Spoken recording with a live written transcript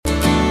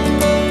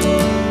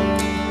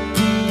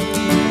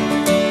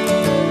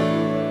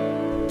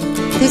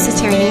This is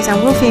Terry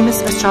Nazon, world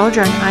famous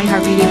astrologer on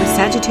iHeartRadio with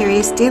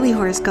Sagittarius Daily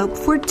Horoscope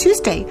for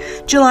Tuesday,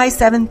 July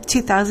 7th,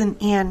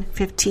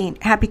 2015.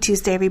 Happy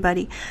Tuesday,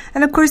 everybody.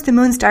 And of course, the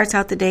moon starts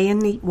out the day in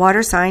the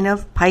water sign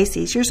of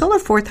Pisces, your solar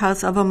fourth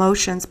house of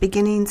emotions,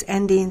 beginnings,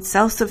 endings,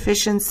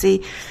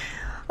 self-sufficiency.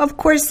 Of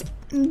course,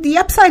 the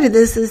upside of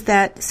this is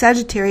that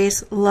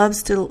Sagittarius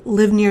loves to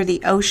live near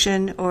the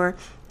ocean or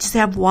just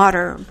have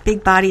water, a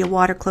big body of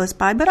water close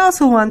by, but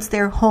also wants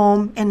their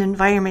home and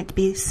environment to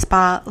be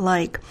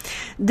spa-like.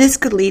 This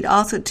could lead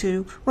also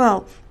to,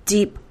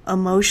 deep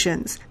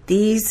emotions.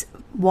 These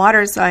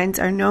water signs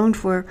are known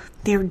for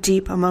their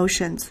deep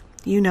emotions,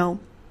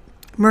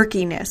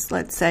 murkiness,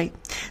 let's say.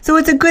 So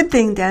it's a good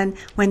thing then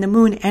when the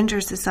moon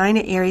enters the sign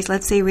of Aries,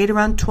 let's say right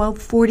around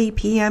 12:40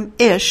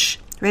 p.m.-ish,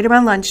 right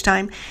around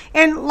lunchtime,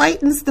 and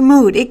lightens the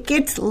mood. It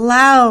gets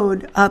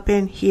loud up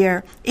in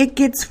here. It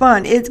gets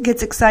fun. It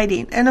gets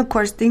exciting. And of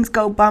course, things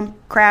go bump,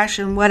 crash,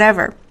 and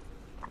whatever.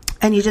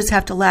 And you just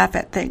have to laugh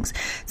at things.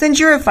 Since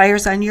you're a fire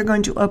sign, you're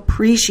going to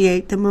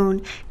appreciate the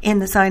moon in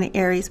the sign of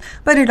Aries.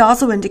 But it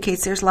also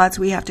indicates there's lots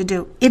we have to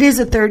do. It is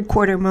a third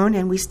quarter moon,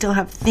 and we still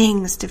have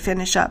things to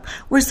finish up.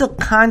 We're still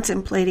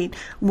contemplating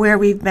where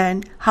we've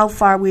been, how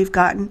far we've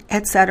gotten,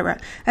 etc.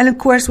 And of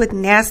course, with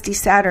nasty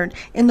Saturn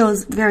in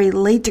those very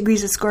late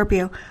degrees of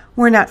Scorpio,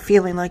 we're not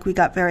feeling like we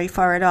got very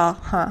far at all,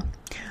 huh?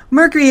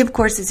 Mercury, of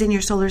course, is in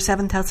your solar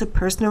seventh house of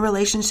personal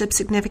relationships,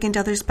 significant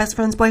others, best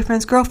friends,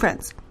 boyfriends,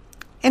 girlfriends.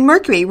 And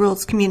Mercury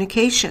rules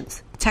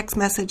communications, text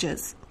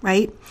messages,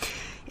 right?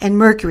 And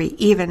Mercury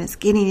even is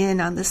getting in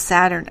on the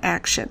Saturn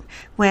action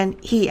when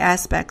he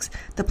aspects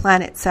the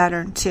planet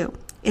Saturn too.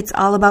 It's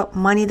all about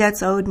money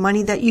that's owed,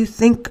 money that you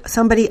think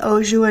somebody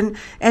owes you and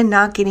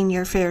not getting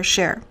your fair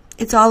share.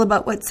 It's all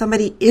about what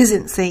somebody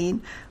isn't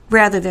saying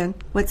rather than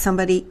what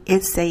somebody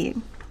is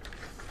saying.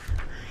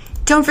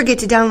 Don't forget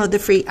to download the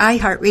free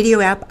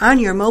iHeartRadio app on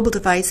your mobile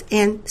device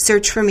and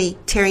search for me,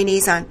 Terry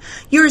Nazon,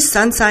 your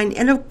sun sign,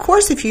 and of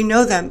course, if you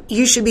know them,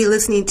 you should be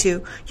listening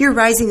to your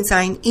rising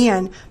sign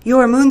and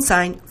your moon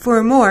sign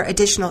for more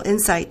additional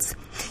insights.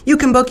 You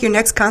can book your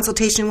next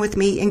consultation with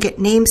me and get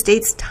names,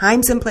 dates,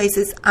 times, and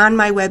places on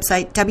my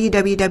website,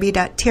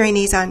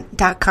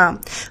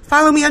 www.terrynazon.com.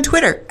 Follow me on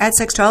Twitter at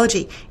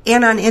Sexstrology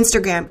and on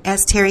Instagram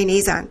as Terry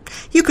Nazon.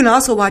 You can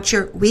also watch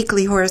your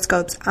weekly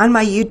horoscopes on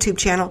my YouTube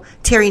channel,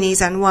 Terry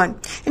Nazon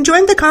 1, and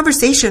join the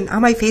conversation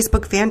on my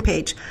Facebook fan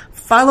page.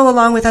 Follow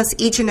along with us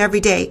each and every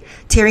day.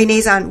 Terry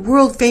Nazon,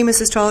 world famous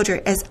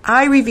astrologer, as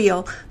I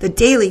reveal the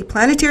daily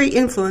planetary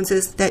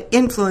influences that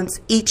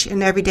influence each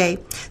and every day.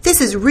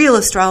 This is real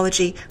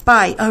astrology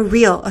by a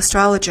real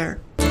astrologer.